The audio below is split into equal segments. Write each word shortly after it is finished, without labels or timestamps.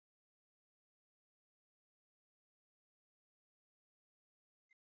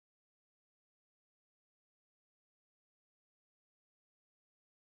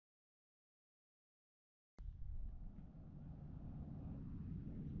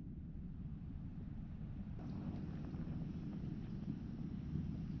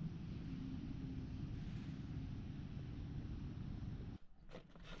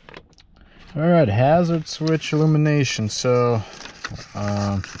All right, hazard switch illumination. So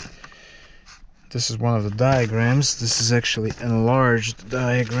this is one of the diagrams. This is actually enlarged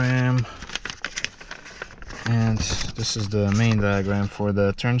diagram, and this is the main diagram for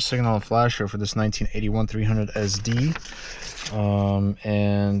the turn signal flasher for this 1981 300 SD.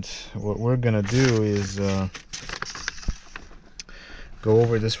 And what we're gonna do is go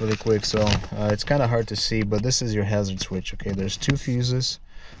over this really quick. So it's kind of hard to see, but this is your hazard switch. Okay, there's two fuses,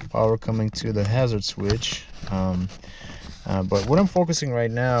 power coming to the hazard switch. But what I'm focusing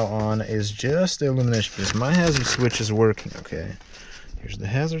right now on is just the illumination, because my hazard switch is working. Okay, here's the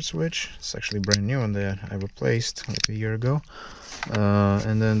hazard switch. It's actually brand new one that I replaced like a year ago.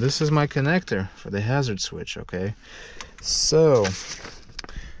 And then this is my connector for the hazard switch. Okay, so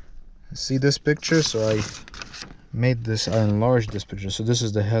see this picture? So I made this, I enlarged this picture. So this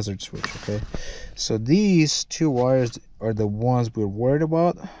is the hazard switch. Okay, so these two wires are the ones we're worried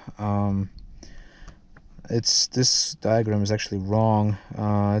about. This diagram is actually wrong.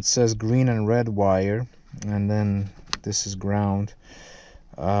 It says green and red wire, and then this is ground.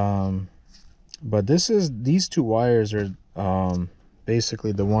 But these two wires are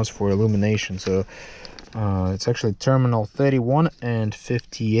basically the ones for illumination. So it's actually terminal 31 and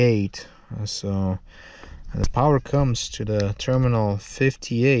 58. So the power comes to the terminal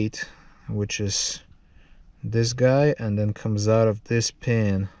 58, which is this guy, and then comes out of this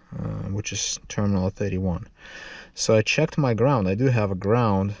pin, which is terminal 31. So I checked my ground. I do have a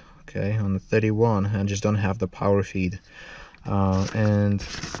ground, okay, on the 31. I just don't have the power feed. And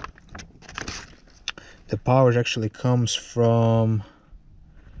the power actually comes from,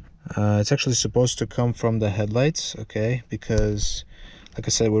 it's actually supposed to come from the headlights, okay, because like I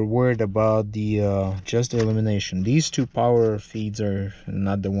said, we're worried about the just the illumination. These two power feeds are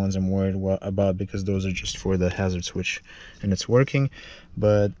not the ones I'm worried about, because those are just for the hazard switch and it's working.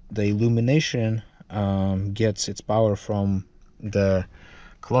 But the illumination gets its power from the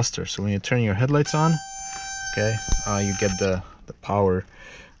cluster. So when you turn your headlights on, okay, you get the power.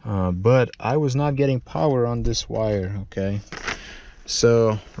 But I was not getting power on this wire. Okay,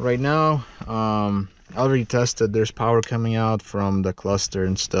 so right now I already tested, there's power coming out from the cluster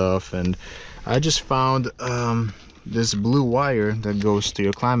and stuff, and I just found this blue wire that goes to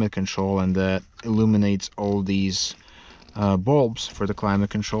your climate control and that illuminates all these bulbs for the climate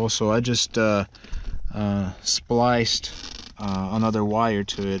control. So I just spliced another wire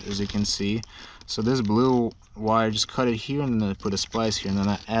to it, as you can see. So this blue wire, just cut it here and then I put a splice here, and then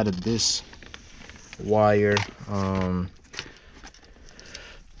I added this wire.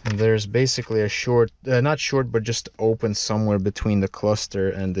 And there's basically a short, not short, but just open somewhere between the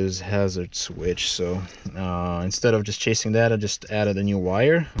cluster and this hazard switch. So instead of just chasing that, I just added a new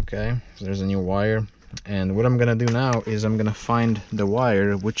wire. Okay, so there's a new wire. And what I'm gonna do now is I'm gonna find the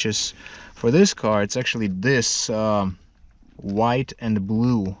wire, which is for this car. It's actually this white and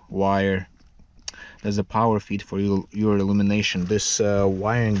blue wire. There's a power feed for your illumination. This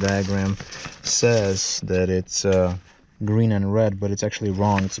wiring diagram says that it's green and red, but it's actually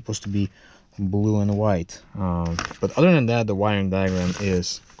wrong. It's supposed to be blue and white. But other than that, the wiring diagram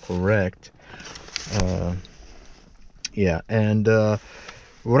is correct. Yeah, and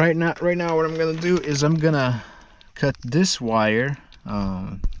right now what I'm gonna do is I'm gonna cut this wire,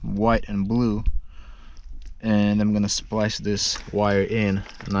 white and blue, and I'm gonna splice this wire in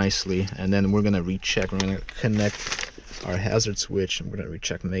nicely, and then we're gonna recheck. We're gonna connect our hazard switch. I'm gonna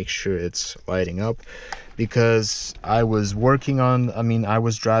recheck, make sure it's lighting up, because I was working on, I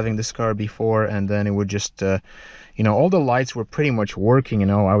was driving this car before, and then it would just you know, all the lights were pretty much working. You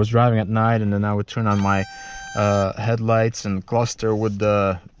know, I was driving at night, and then I would turn on my headlights, and cluster would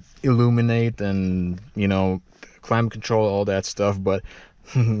illuminate, and you know, climate control, all that stuff. But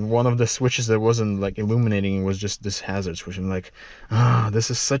one of the switches that wasn't like illuminating was just this hazard switch. I'm like, this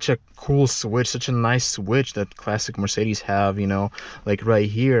is such a cool switch, such a nice switch that classic Mercedes have, you know, like right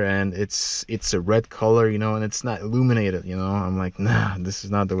here, and it's a red color, you know, and it's not illuminated, you know. I'm like, nah, this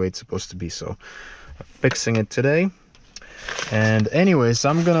is not the way it's supposed to be. So I'm fixing it today. And anyways,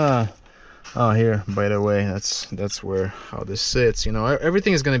 I'm gonna, oh, here, by the way, that's where how this sits. You know,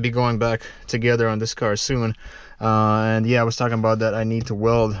 everything is gonna be going back together on this car soon. And yeah, I was talking about that I need to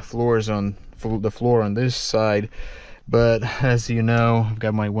weld floors on the floor on this side, but as you know, I've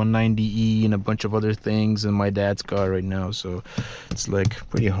got my 190E and a bunch of other things in my dad's car right now, so it's like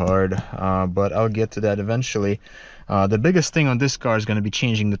pretty hard. But I'll get to that eventually. The biggest thing on this car is going to be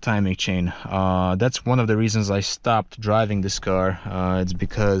changing the timing chain. That's one of the reasons I stopped driving this car. It's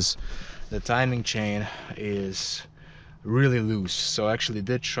because the timing chain is really loose. So I actually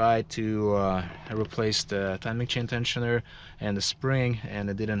did try to replace the timing chain tensioner and the spring, and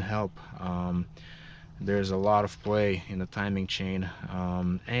it didn't help. There's a lot of play in the timing chain,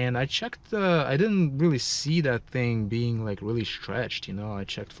 and I checked, I didn't really see that thing being like really stretched, you know. I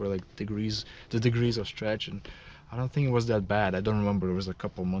checked for like the degrees of stretch, and I don't think it was that bad. I don't remember, it was a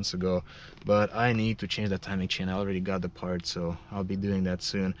couple months ago, but I need to change that timing chain. I already got the part, so I'll be doing that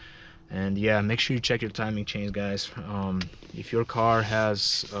soon. And yeah, make sure you check your timing chains, guys. If your car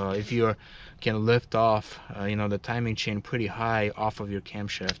has, if you can lift off, you know, the timing chain pretty high off of your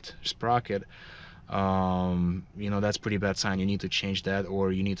camshaft sprocket, you know, that's pretty bad sign. You need to change that,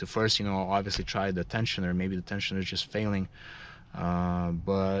 or you need to first, you know, obviously try the tensioner. Maybe the tensioner is just failing,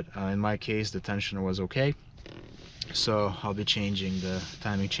 but in my case the tensioner was okay, so I'll be changing the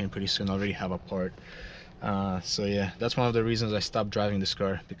timing chain pretty soon. I already have a part. So yeah, that's one of the reasons I stopped driving this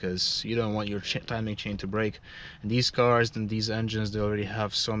car, because you don't want your timing chain to break. And these cars and these engines, they already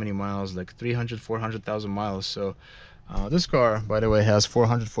have so many miles, like 300,000-400,000 miles. So this car, by the way, has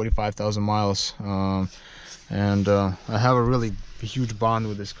 445,000 miles, and I have a really huge bond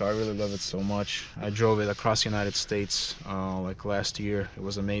with this car. I really love it so much. I drove it across the United States like last year. It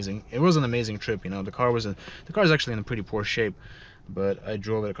was amazing. It was an amazing trip, you know. The car is actually in a pretty poor shape, but I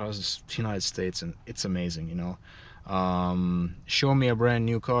drove it across the United States, and it's amazing, you know. Show me a brand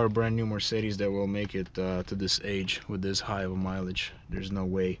new car, a brand new Mercedes that will make it to this age with this high of a mileage. There's no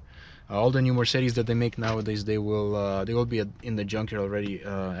way. All the new Mercedes that they make nowadays, they will be in the junkyard already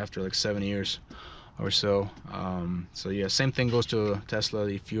after like 7 years or so. So yeah, same thing goes to Tesla.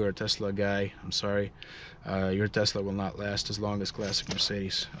 If you're a Tesla guy, I'm sorry, your Tesla will not last as long as classic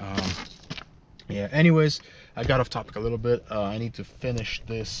Mercedes. Yeah, anyways, I got off topic a little bit. I need to finish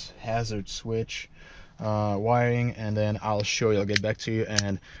this hazard switch wiring, and then I'll show you. I'll get back to you,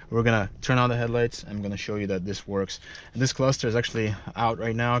 and we're gonna turn on the headlights. I'm gonna show you that this works. And this cluster is actually out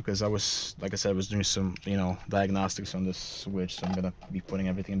right now because I was, like I said, I was doing some, you know, diagnostics on this switch, so I'm gonna be putting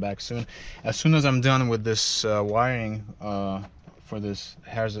everything back soon. As soon as I'm done with this wiring for this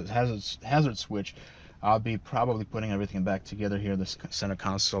hazard switch, I'll be probably putting everything back together here, this center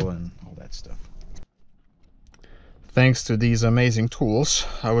console and all that stuff. Thanks to these amazing tools,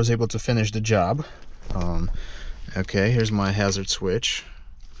 I was able to finish the job. Okay, here's my hazard switch,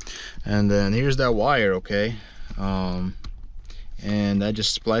 and then here's that wire. Okay, and I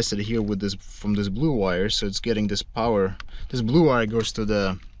just spliced it here with this, from this blue wire, so it's getting this power. This blue wire goes to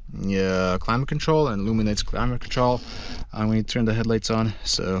the climate control and Illuminate's climate control. I'm going to turn the headlights on,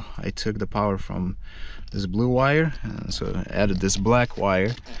 so I took the power from this blue wire, and so I added this black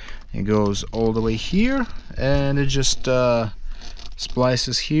wire. It goes all the way here, and it just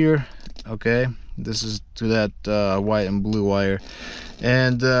splices here. Okay, this is to that white and blue wire.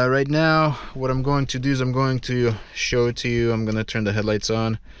 And right now what I'm going to do is I'm going to show it to you. I'm going to turn the headlights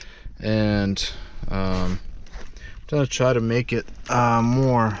on, and I'm going to try to make it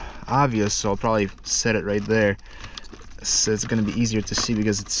more obvious, so I'll probably set it right there, so it's going to be easier to see,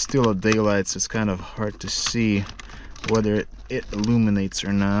 because it's still a daylight, so it's kind of hard to see whether it illuminates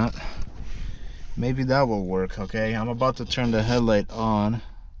or not. Maybe that will work. Okay, I'm about to turn the headlights on.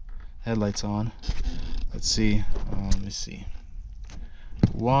 Let's see. Let me see.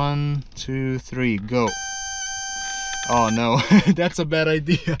 1, 2, 3, go. Oh no, that's a bad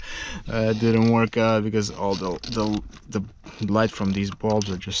idea. It didn't work out because all the light from these bulbs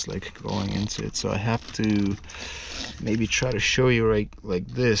are just like going into it. So I have to maybe try to show you right like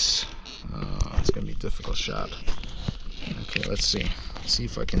this. It's gonna be a difficult shot. Okay, let's see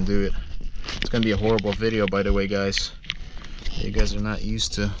if I can do it. It's gonna be a horrible video, by the way, guys. You guys are not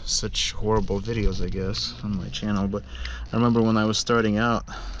used to such horrible videos, I guess, on my channel. But I remember when I was starting out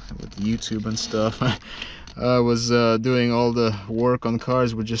with YouTube and stuff, I was doing all the work on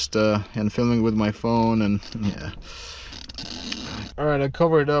cars with just and filming with my phone, and yeah. All right, I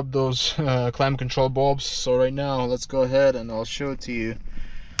covered up those climate control bulbs, so right now let's go ahead and I'll show it to you.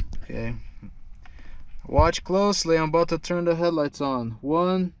 Okay, watch closely. I'm about to turn the headlights on.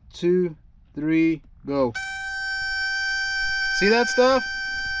 1, 2, 3, go. See that stuff?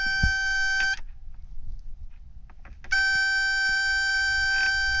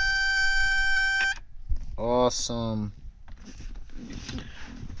 Awesome.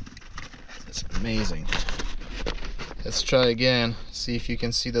 That's amazing. Let's try again. See if you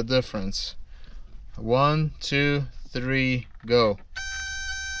can see the difference. 1, 2, 3, go.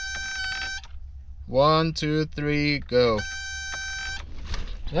 1, 2, 3, go.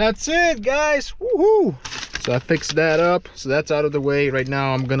 That's it, guys. Woohoo! So I fixed that up, so that's out of the way. Right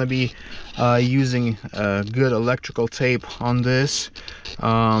now I'm gonna be using good electrical tape on this.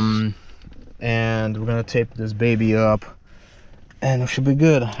 and we're gonna tape this baby up, and it should be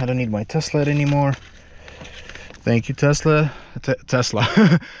good. I don't need my test light anymore. Thank you, Tesla.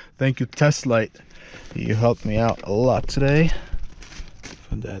 Tesla. Thank you, test light. You helped me out a lot today.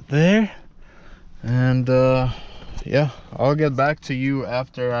 Put that there. And yeah, I'll get back to you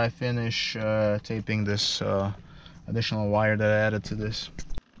after I finish taping this additional wire that I added to this.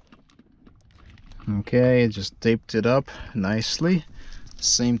 Okay, just taped it up nicely.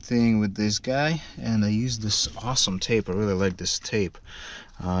 Same thing with this guy, and I used this awesome tape. I really like this tape.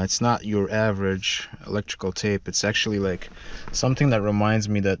 It's not your average electrical tape. It's actually like something that reminds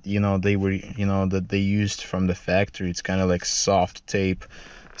me that, you know, that they used from the factory. It's kind of like soft tape,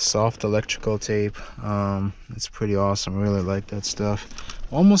 soft electrical tape. It's pretty awesome. I really like that stuff.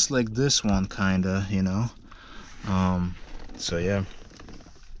 Almost like this one, kinda, you know. So yeah.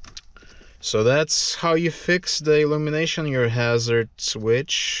 So that's how you fix the illumination, your hazard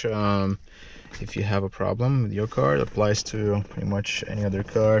switch. If you have a problem with your car, it applies to pretty much any other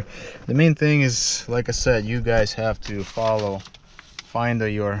car. The main thing is, like I said, you guys have to find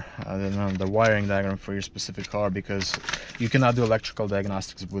the wiring diagram for your specific car, because you cannot do electrical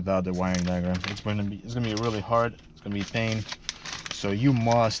diagnostics without the wiring diagram. It's gonna be really hard. It's gonna be a pain. So you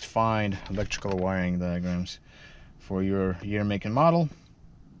must find electrical wiring diagrams for your year, make, and model.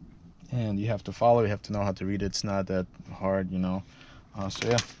 And you have to follow, you have to know how to read it. It's not that hard, you know. So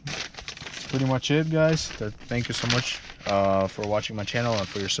yeah, that's pretty much it, guys. Thank you so much for watching my channel and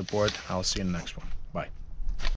for your support. I'll see you in the next one.